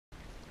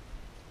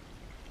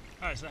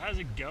Alright, so how's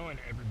it going,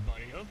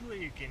 everybody?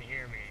 Hopefully you can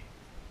hear me.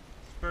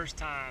 It's the first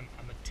time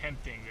I'm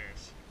attempting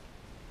this.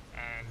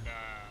 And,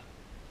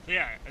 so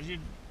yeah, as you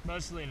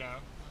mostly know,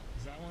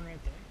 is that one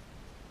right there?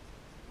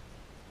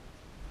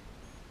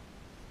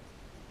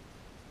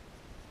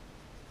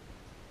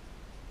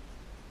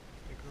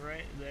 Like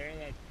right there,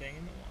 that thing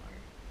in the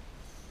water.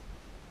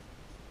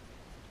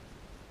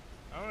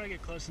 I don't want to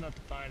get close enough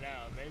to find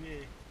out.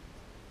 Maybe,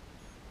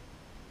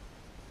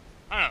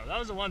 I don't know, that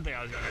was the one thing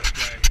I was going to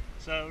explain.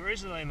 So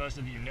recently, most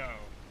of you know,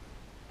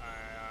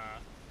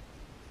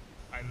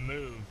 I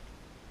moved,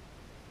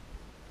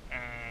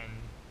 and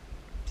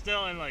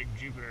still in like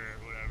Jupiter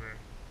or whatever.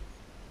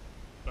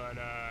 But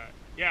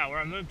yeah, where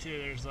I moved to,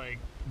 there's like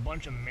a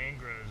bunch of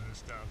mangroves and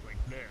stuff like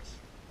this.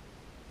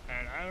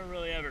 And I haven't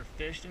really ever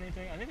fished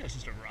anything. I think that's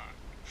just a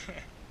rock.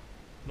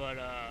 But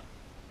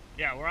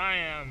yeah, where I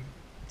am,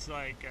 it's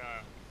like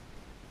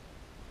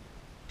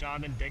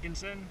Jonathan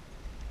Dickinson,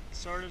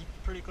 sort of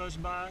pretty close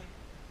by.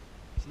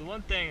 So the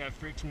one thing that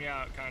freaks me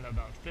out kind of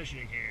about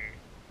fishing here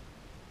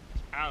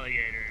is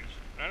alligators.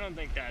 I don't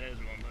think that is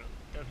one, but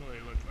it definitely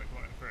looked like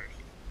one at first.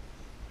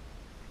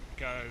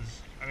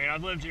 Because, I mean,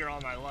 I've lived here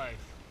all my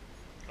life,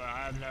 but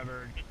I've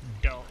never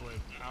dealt with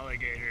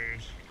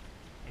alligators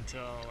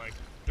until like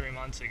 3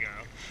 months ago.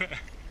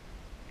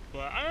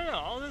 But I don't know,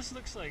 all this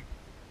looks like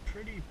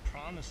pretty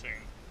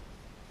promising,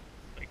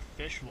 like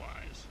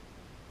fish-wise.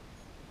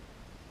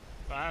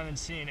 But I haven't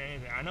seen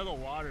anything. I know the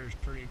water's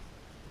pretty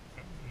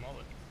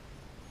mullet.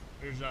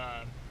 There's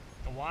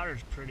the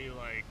water's pretty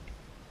like,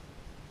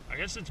 I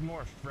guess it's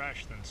more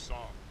fresh than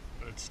salt,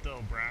 but it's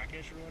still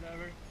brackish or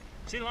whatever.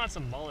 I've seen lots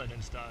of mullet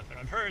and stuff, and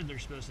I've heard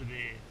there's supposed to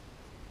be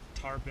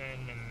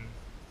tarpon and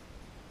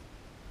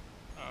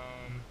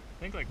I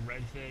think like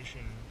redfish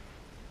and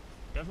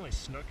definitely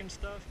snook and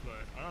stuff,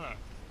 but I don't know.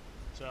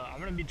 So I'm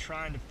gonna be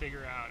trying to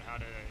figure out how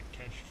to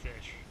catch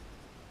fish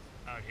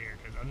out here,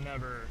 because I've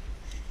never,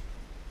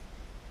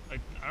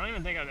 like, I don't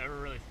even think I've ever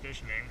really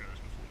fished mangroves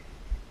before.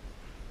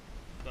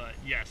 But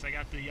yes, I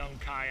got the young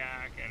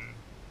kayak and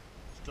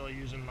still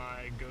using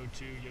my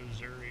go-to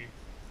Yozuri.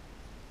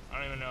 I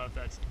don't even know if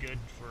that's good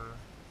for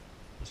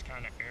this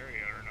kind of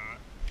area or not.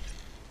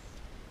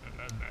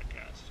 That's a bad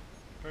cast.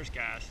 First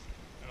cast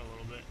in a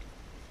little bit.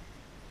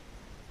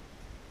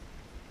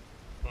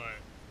 But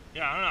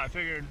yeah, I don't know, I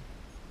figured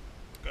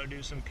go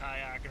do some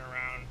kayaking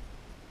around,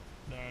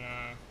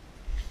 then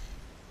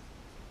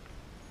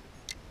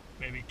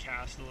maybe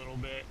cast a little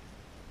bit.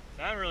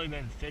 I haven't really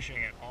been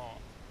fishing at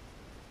all.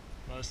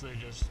 Mostly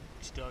just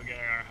still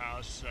getting our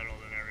house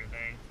settled and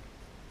everything.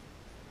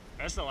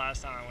 That's the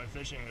last time I went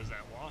fishing was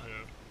at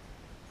Wahoo.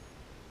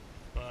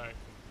 But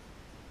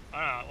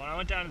I don't know, when I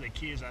went down to the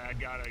Keys, I had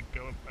got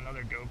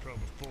another GoPro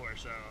before,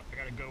 so I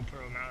got a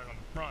GoPro mounted on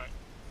the front,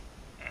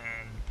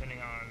 and depending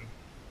on,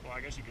 well,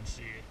 I guess you could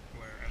see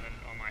where, and then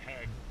on my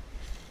head.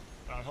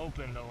 But I'm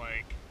hoping to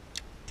like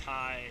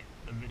tie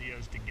the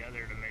videos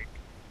together to make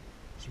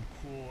some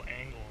cool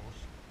angles.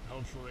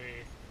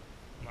 Hopefully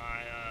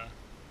my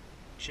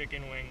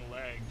chicken wing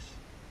legs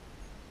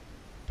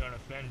don't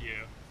offend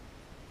you.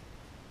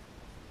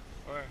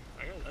 Or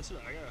I guess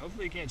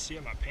hopefully you can't see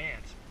in my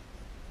pants.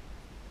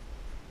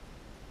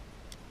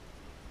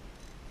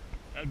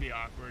 That'd be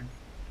awkward.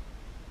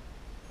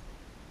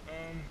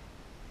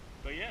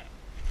 But yeah,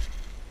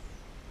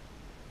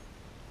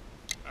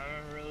 I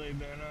haven't really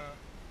been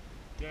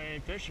doing any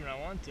fishing. I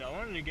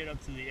wanted to get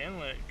up to the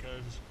inlet,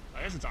 because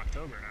I guess it's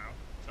October now,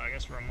 so I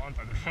guess for a month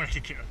I've been wanting to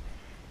get up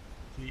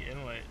to the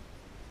inlet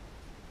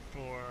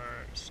for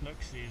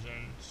snook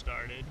season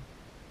started.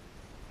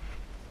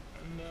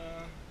 And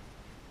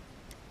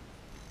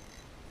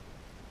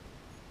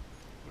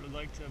would have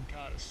liked to have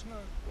caught a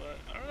snook, but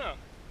I don't know.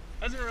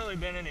 Hasn't really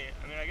been any.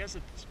 I mean, I guess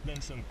it's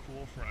been some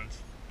cool fronts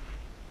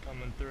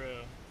coming through.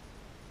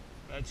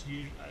 That's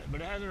usually,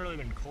 but it hasn't really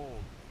been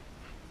cold.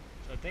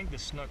 So I think the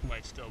snook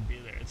might still be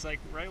there. It's like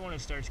right when it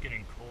starts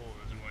getting cold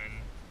is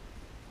when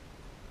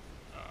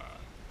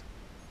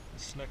the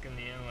snook in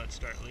the inlet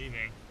start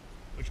leaving.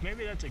 Which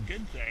maybe that's a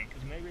good thing,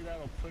 because maybe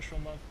that'll push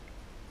them up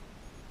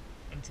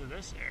into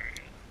this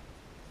area.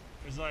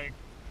 It's like,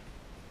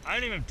 I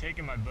hadn't even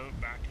taken my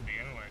boat back to the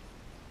inlet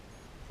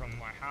from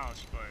my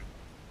house, but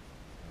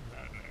what was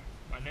that in there?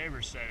 My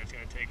neighbor said it's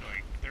going to take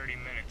like 30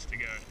 minutes to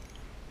go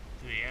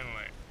to the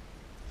inlet.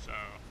 So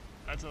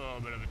that's a little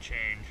bit of a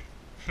change.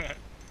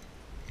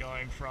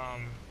 Going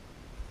from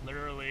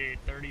literally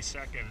 30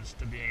 seconds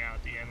to being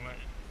out the inlet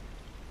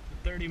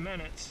to 30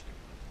 minutes.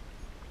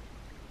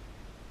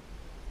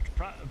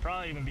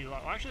 Probably even be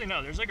long. Well, actually,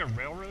 no, there's like a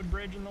railroad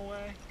bridge in the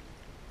way,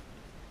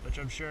 which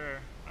I'm sure,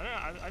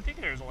 I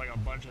think there's like a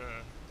bunch of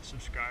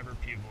subscriber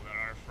people that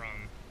are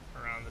from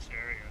around this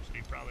area, so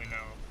you probably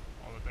know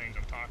all the things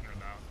I'm talking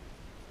about.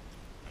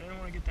 I didn't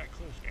want to get that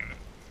close, damn it.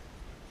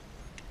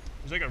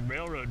 There's like a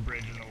railroad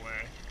bridge in the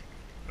way,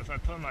 but if I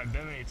put my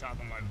bimini top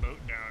of my boat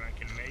down, I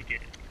can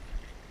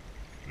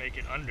make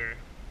it under,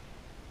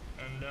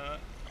 and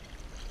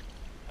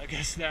I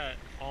guess that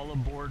all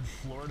aboard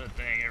Florida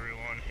thing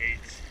everyone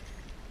hates.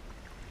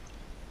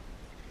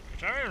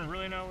 I don't even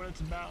really know what it's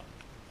about.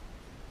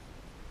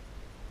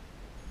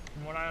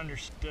 from what I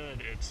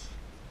understood, it's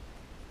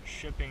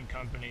shipping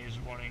companies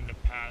wanting to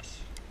pass.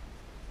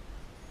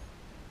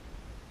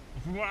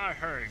 From what I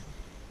heard,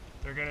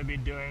 they're going to be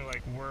doing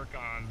like work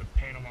on the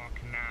Panama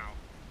Canal.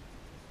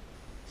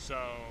 So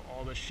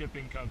all the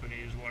shipping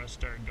companies want to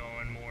start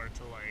going more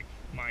to like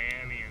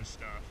Miami and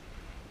stuff.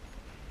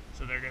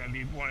 So they're going to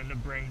be wanting to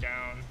bring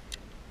down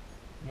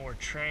more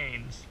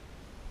trains,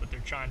 but they're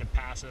trying to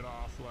pass it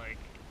off like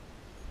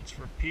it's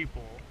for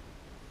people.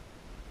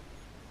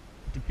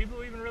 Do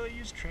people even really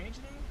use trains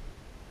anymore?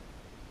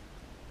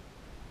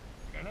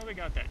 I know they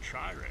got that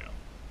tri-rail.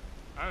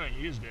 I haven't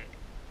used it.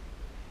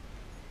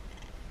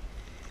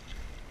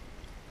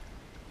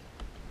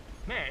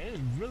 Man, it is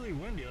really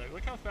windy. Like,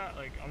 look how fast,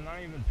 like, I'm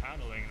not even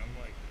paddling and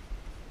I'm like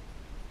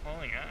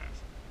hauling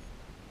ass.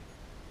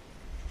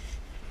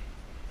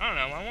 I don't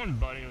know, my one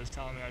buddy was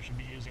telling me I should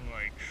be using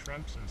like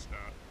shrimps and stuff.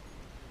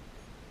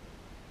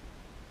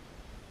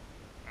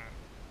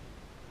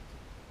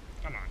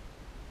 Come on.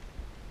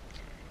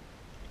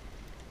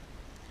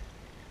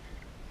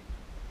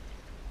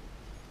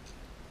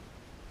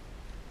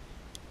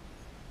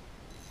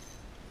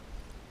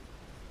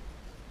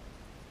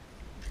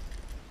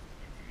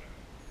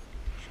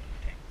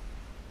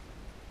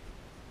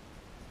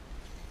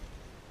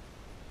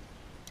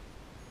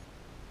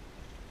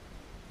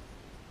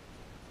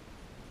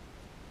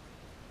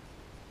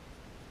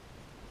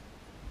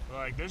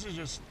 Like, this is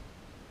just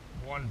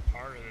one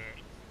part of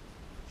it,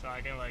 so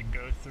I can like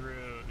go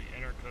through the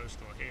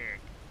intercoastal here.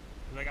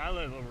 Like, I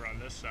live over on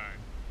this side,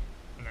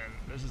 and then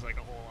this is like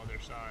a whole other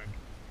side.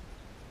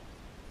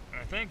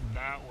 And I think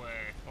that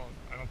way, well,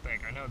 I don't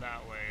think, I know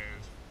that way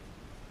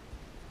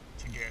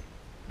is to get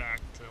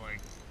back to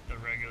like the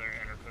regular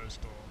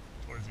intercoastal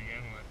towards the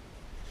inlet.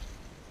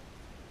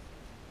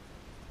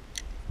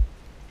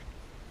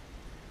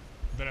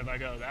 Then if I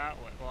go that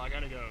way, well, I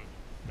gotta go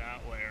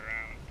that way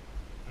around.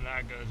 And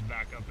that goes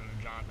back up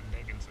into Jonathan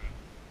Dickinson,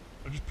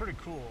 which is pretty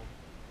cool.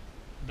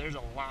 There's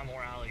a lot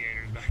more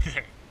alligators back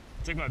there.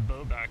 I took my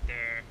boat back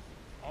there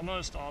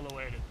almost all the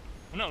way to,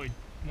 well, no, we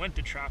went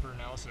to Trapper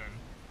Nelson,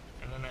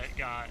 and then it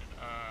got,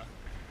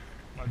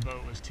 my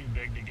boat was too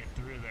big to get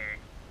through there,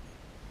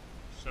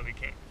 so we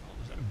can't. Oh,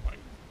 was that a bite?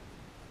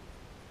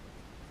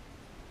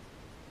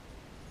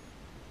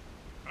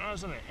 I don't know if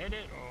something hit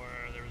it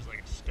or there was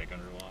like a stick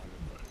underwater,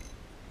 but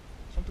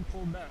something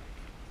pulled back.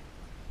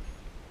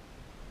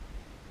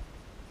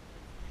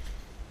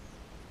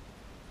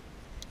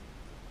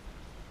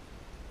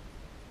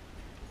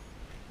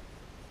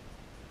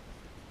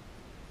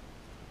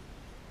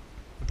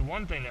 The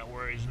one thing that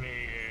worries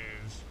me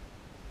is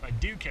if I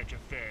do catch a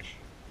fish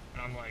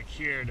and I'm like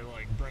here to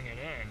like bring it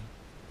in,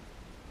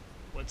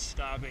 what's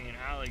stopping an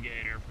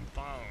alligator from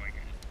following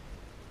it?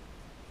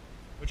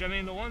 Which, I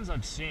mean, the ones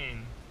I've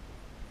seen,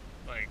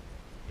 like,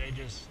 they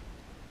just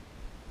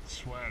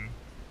swim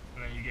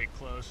and then you get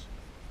close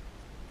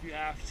if you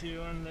have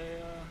to, and they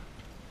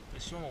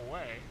swim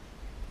away.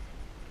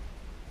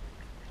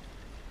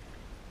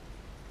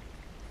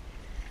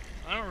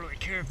 I don't really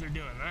care if they're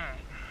doing that.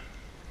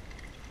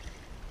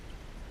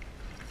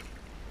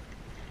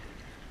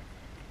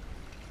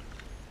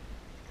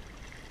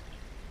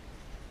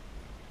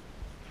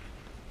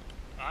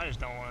 I just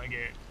don't want to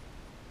get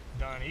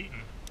done eating.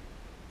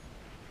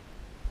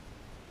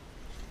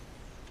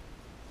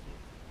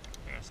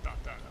 I'm gonna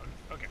stop that.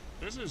 Okay,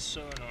 this is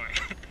so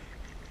annoying.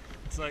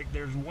 It's like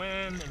there's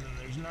wind and then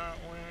there's not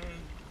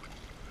wind.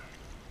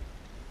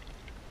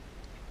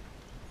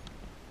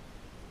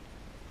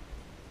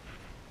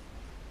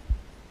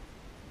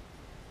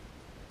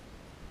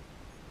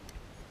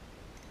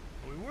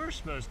 We were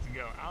supposed to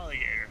go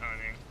alligator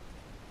hunting.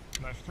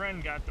 My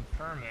friend got the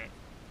permit,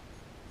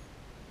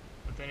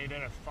 but then he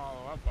didn't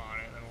follow up on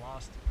it and then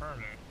lost the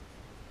permit.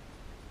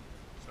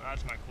 So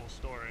that's my cool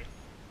story.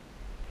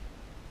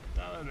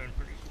 That would have been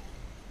pretty cool.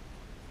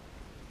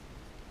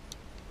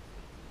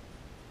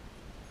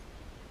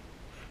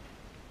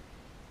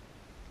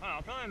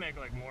 I'll probably make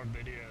like more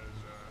videos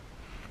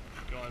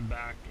going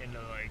back into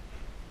like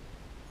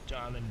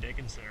Jonathan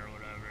Dickinson or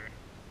whatever.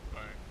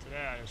 But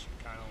today I just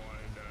kind of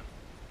wanted to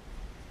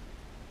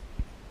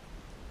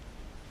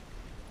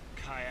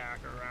kayak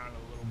around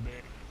a little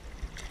bit.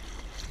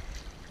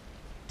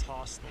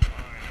 Toss the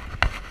line.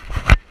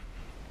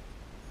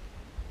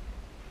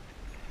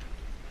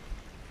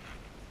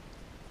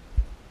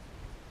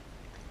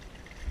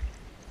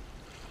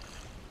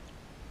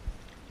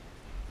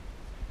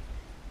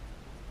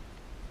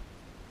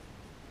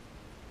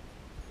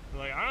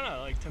 Like, I don't know,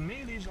 like, to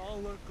me these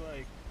all look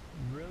like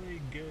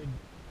really good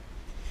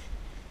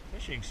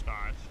fishing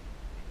spots.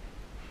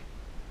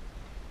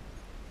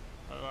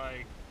 But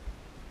like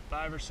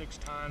 5 or 6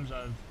 times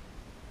I've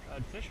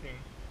tried fishing,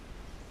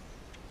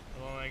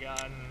 I've only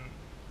gotten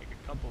like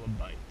a couple of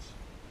bites.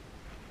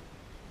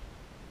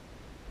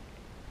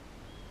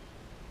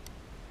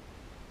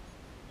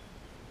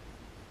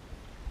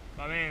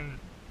 I mean,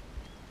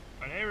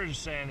 my neighbors are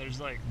saying there's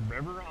like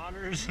river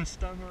otters and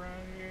stuff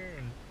around here,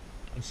 and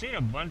I've seen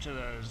a bunch of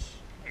those.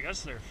 I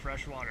guess they're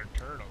freshwater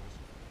turtles.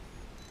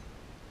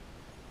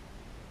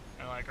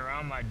 And like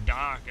around my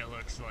dock, it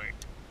looks like.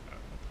 What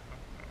the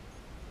hell?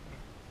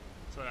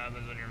 That's what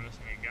happens when you're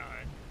missing a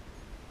guide.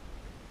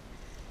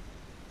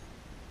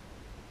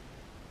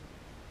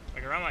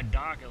 Like around my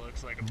dock, it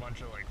looks like a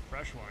bunch of like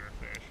freshwater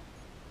fish.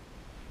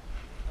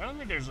 I don't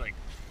think there's like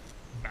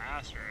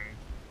bass or anything.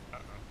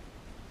 Uh-oh.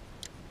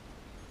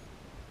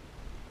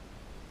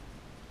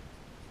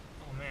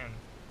 Oh man.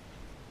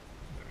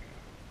 There we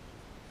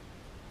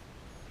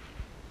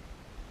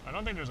go. I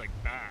don't think there's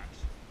like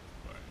bass,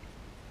 but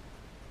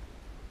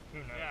who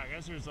knows? Yeah, I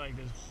guess there's like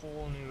this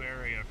whole new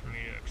area for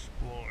me to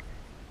explore.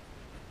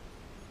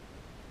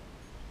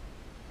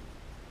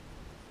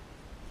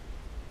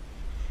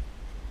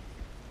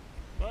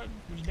 But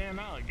there's damn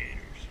alligators.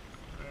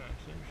 Yeah,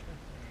 same shit there.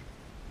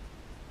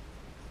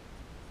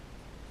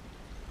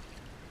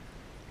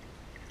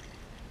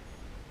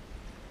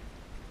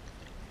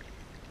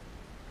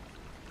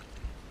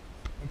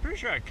 I'm pretty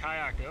sure I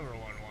kayaked over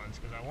one once,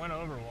 because I went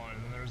over one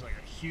and there was like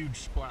a huge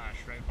splash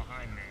right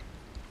behind me.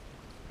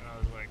 And I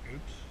was like,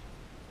 oops.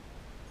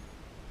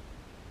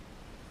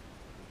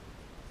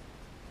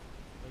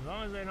 As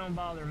long as they don't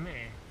bother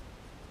me,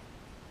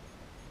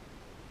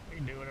 they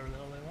can do whatever the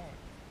hell they want.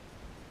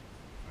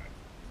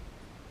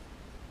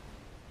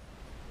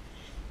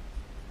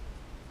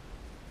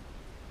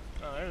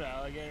 Oh, there's an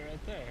alligator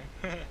right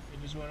there.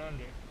 It just went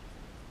under.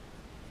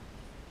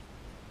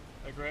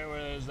 Like right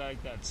where there's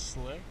like that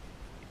slick.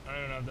 I don't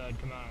even know if that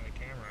would come out on the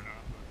camera or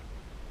not,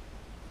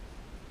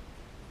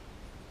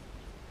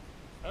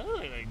 but that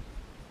really like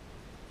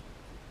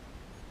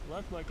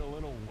left like a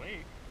little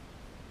wake.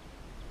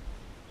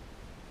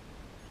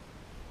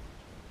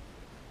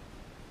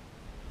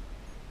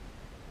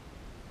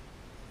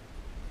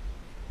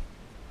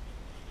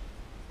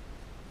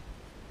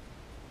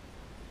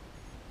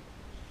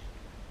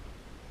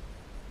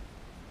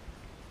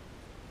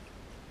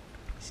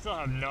 Still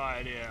have no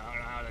idea on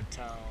how to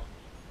tell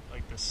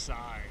like the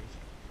size.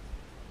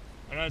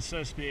 I know it's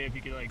supposed to be if you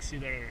could like see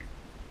their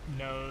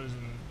nose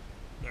and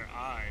their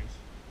eyes.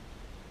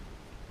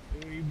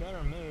 Dude, you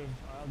better move.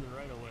 I have the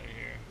right of way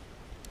here.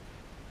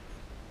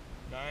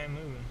 I am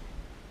moving.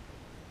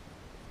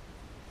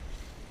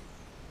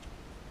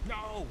 No!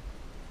 Oh,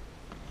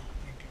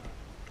 thank God.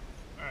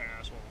 Alright,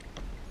 asshole.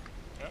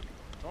 Yep,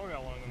 told you I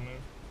wanted to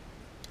move.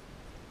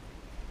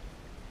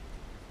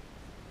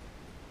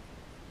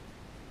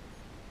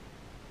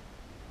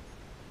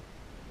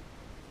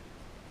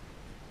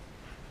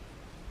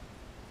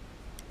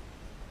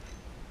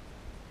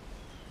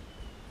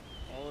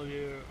 All of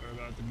you are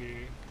about to be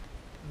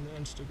in the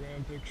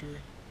Instagram picture.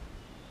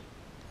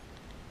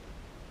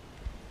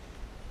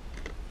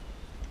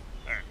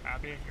 Alright,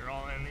 happy? You're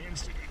all in the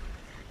Instagram.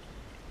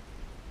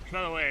 Which,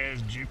 by the way,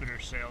 is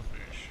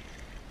JupiterSailfish.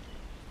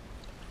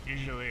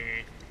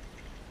 Usually,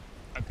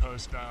 I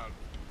post up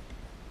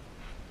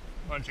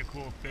a bunch of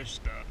cool fish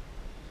stuff.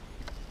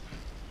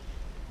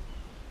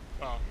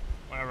 Well,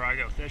 whenever I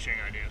go fishing,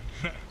 I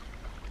do.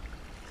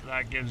 So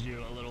that gives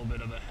you a little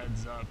bit of a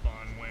heads up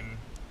on when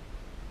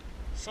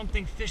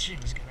something fishing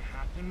is gonna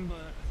happen, but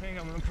I think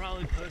I'm gonna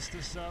probably post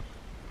this up.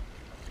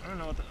 I don't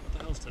know what the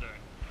hell's today.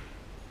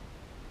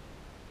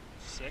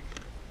 Sick.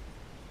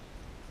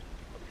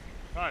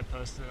 Probably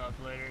post it up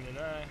later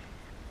today.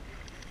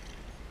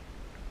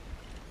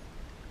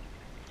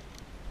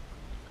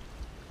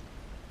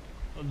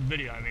 Well, the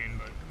video, I mean,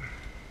 but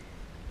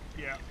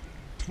yeah.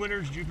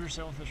 Twitter's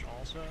JupiterSailfish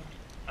also.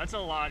 That's a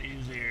lot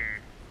easier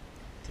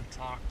to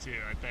talk to,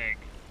 I think.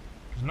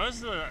 Because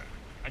most of the,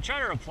 I try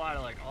to reply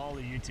to like all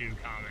the YouTube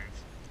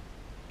comments,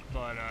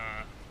 but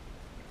I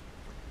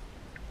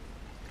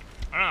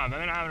don't know, I've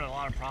been having a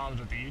lot of problems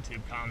with the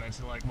YouTube comments.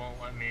 It like won't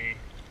let me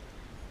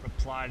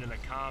reply to the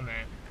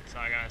comment, so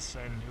I gotta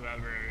send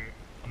whoever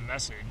a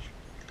message,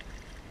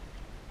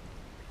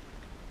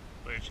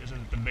 which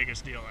isn't the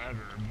biggest deal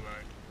ever,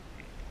 but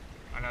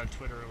I know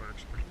Twitter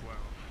works pretty well.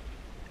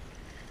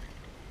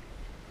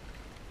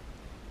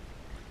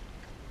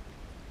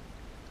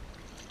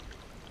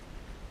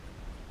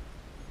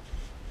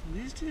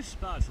 These two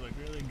spots look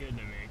really good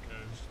to me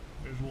because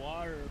there's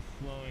water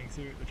flowing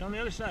through, which on the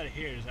other side of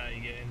here is how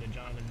you get into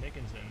Jonathan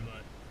Dickinson,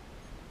 but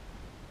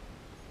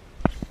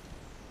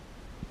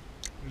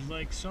there's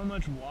like so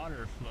much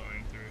water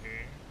flowing through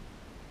here.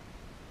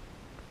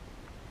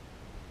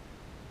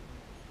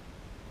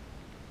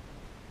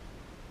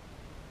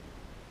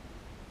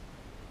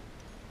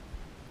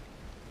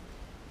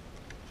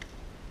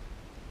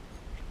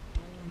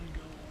 Don't want to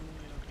go all the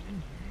way up in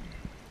here.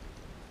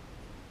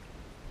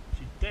 If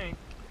you think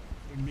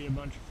there'd be a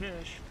bunch of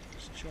fish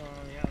just chilling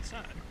on the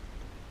outside.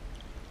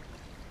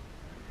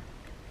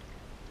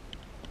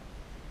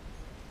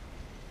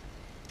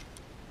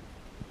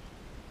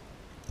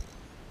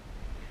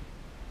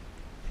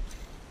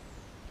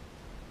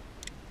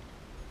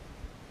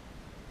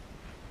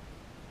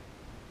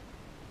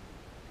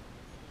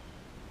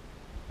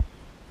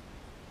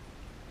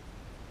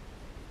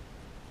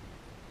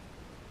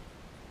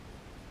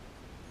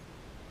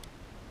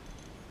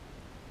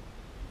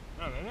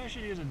 Oh, maybe I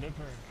should use a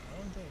different,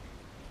 I don't think.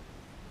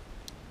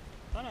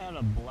 I thought I had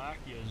a black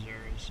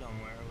Yazuri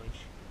somewhere, which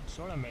would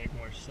sort of make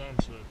more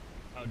sense with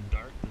how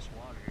dark this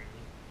water is.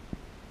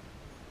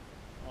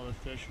 All the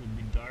fish would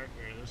be darker.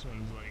 This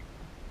one's like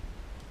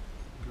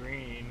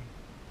green,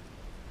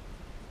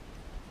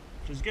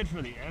 which is good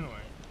for the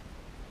inlet.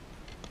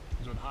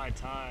 Because with high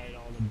tide,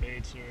 all the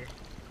baits are in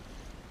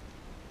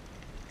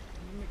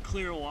the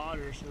clear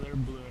water, so they're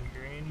blue and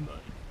green.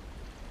 But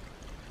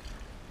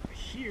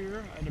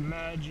here, I'd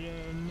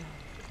imagine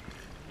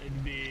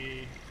it'd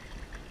be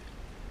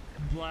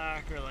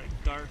black or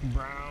like dark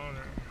brown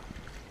or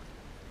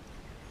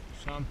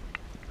something.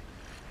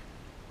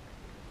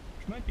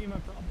 Which might be my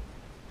problem.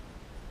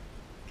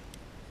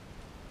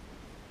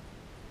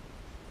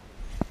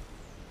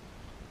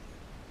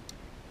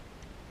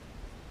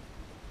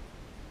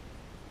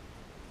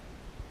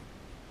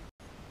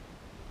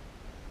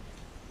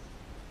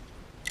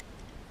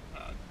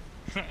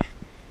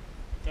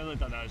 Definitely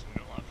thought that was going to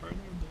go a lot further,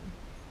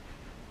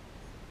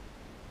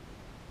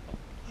 but... Oh,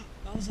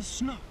 that was a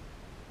snook!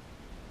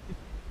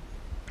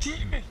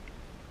 Damn it!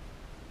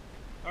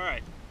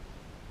 Alright.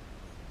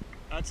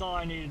 That's all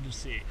I needed to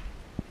see.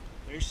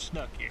 There's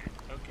Snook here.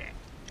 Okay.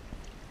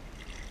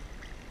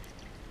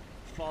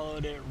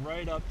 Followed it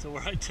right up to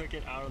where I took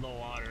it out of the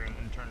water and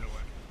then turned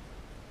away.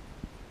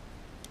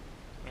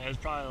 I mean, it's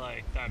probably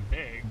like that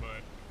big,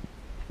 but...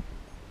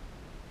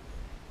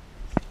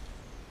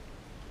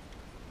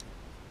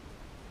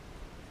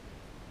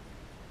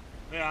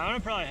 Yeah, I'm gonna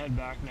probably head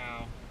back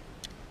now.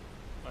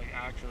 Like,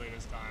 actually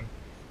this time.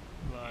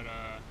 But,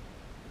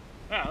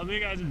 yeah, I hope you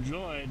guys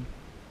enjoyed.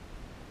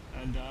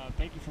 And,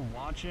 thank you for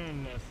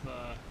watching. If,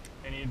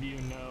 any of you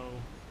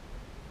know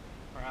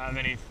or have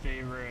any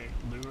favorite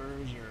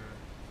lures or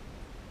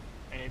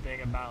anything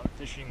about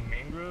fishing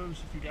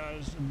mangroves, if you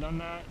guys have done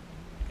that,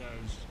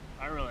 because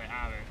I really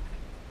haven't.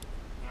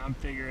 And I'm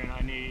figuring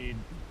I need,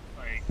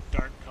 like,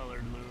 dark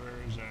colored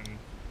lures, and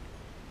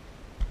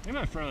I think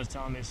my friend was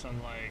telling me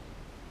some, like,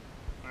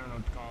 I don't know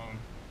what to call them,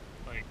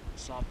 like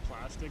soft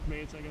plastic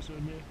baits, I guess it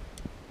would be.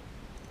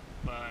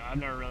 But I've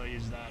never really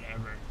used that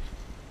ever.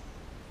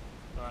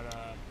 But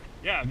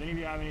yeah, if any of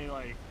you have any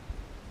like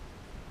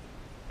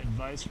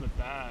advice with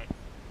that,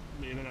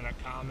 leave it in a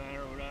comment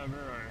or whatever,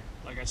 or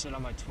like I said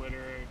on my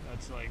Twitter,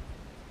 that's like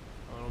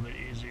a little bit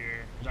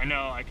easier, because I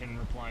know I can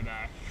reply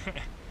back.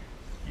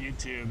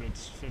 YouTube,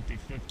 it's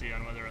 50-50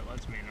 on whether it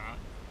lets me or not.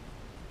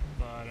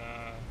 But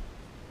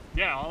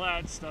yeah, all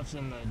that stuff's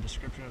in the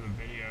description of the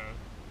video,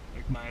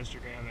 like my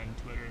Instagram and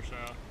Twitter.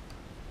 So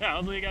yeah,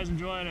 hopefully you guys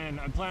enjoyed, and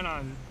I plan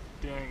on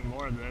doing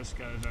more of this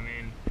because, I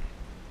mean,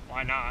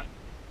 why not?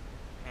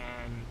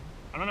 And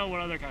I don't know what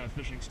other kind of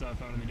fishing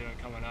stuff I'm going to be doing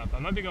coming up. I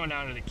might be going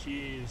down to the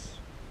Keys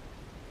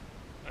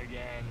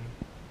again,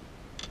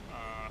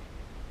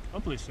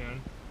 hopefully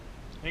soon.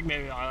 I think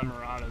maybe Isla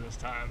Mirada this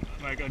time.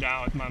 I might go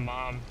down with my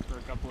mom for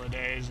a couple of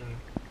days and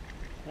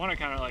want to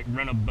kind of like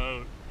rent a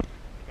boat,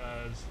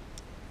 because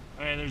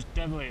I mean, there's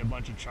definitely a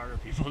bunch of charter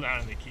people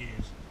down in the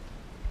Keys,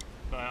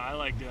 but I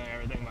like doing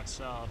everything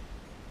myself.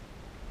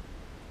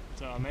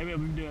 So maybe I'll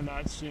be doing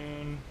that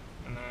soon,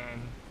 and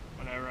then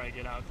whenever I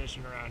get out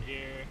fishing around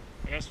here,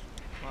 I guess,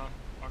 well,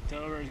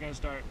 October is going to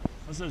start,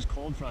 once those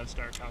cold fronts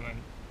start coming,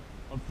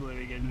 hopefully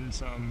we get in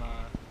some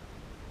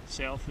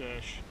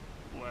sailfish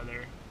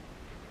weather.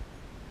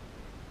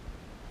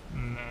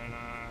 And then,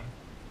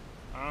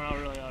 I don't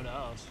know really what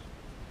else,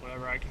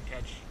 whatever I can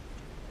catch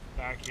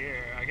back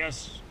here. I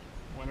guess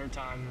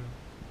wintertime,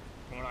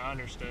 from what I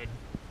understood,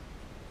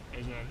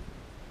 isn't,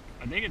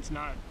 I think it's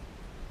not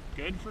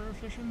good for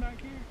fishing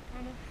back here,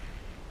 kind of.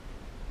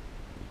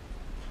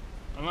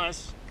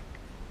 Unless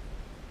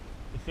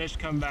the fish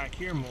come back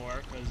here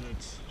more, because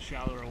it's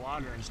shallower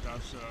water and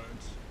stuff, so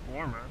it's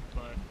warmer,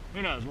 but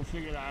who knows, we'll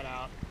figure that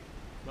out.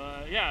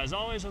 But yeah, as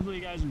always, hopefully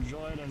you guys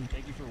enjoyed, and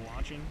thank you for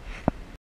watching.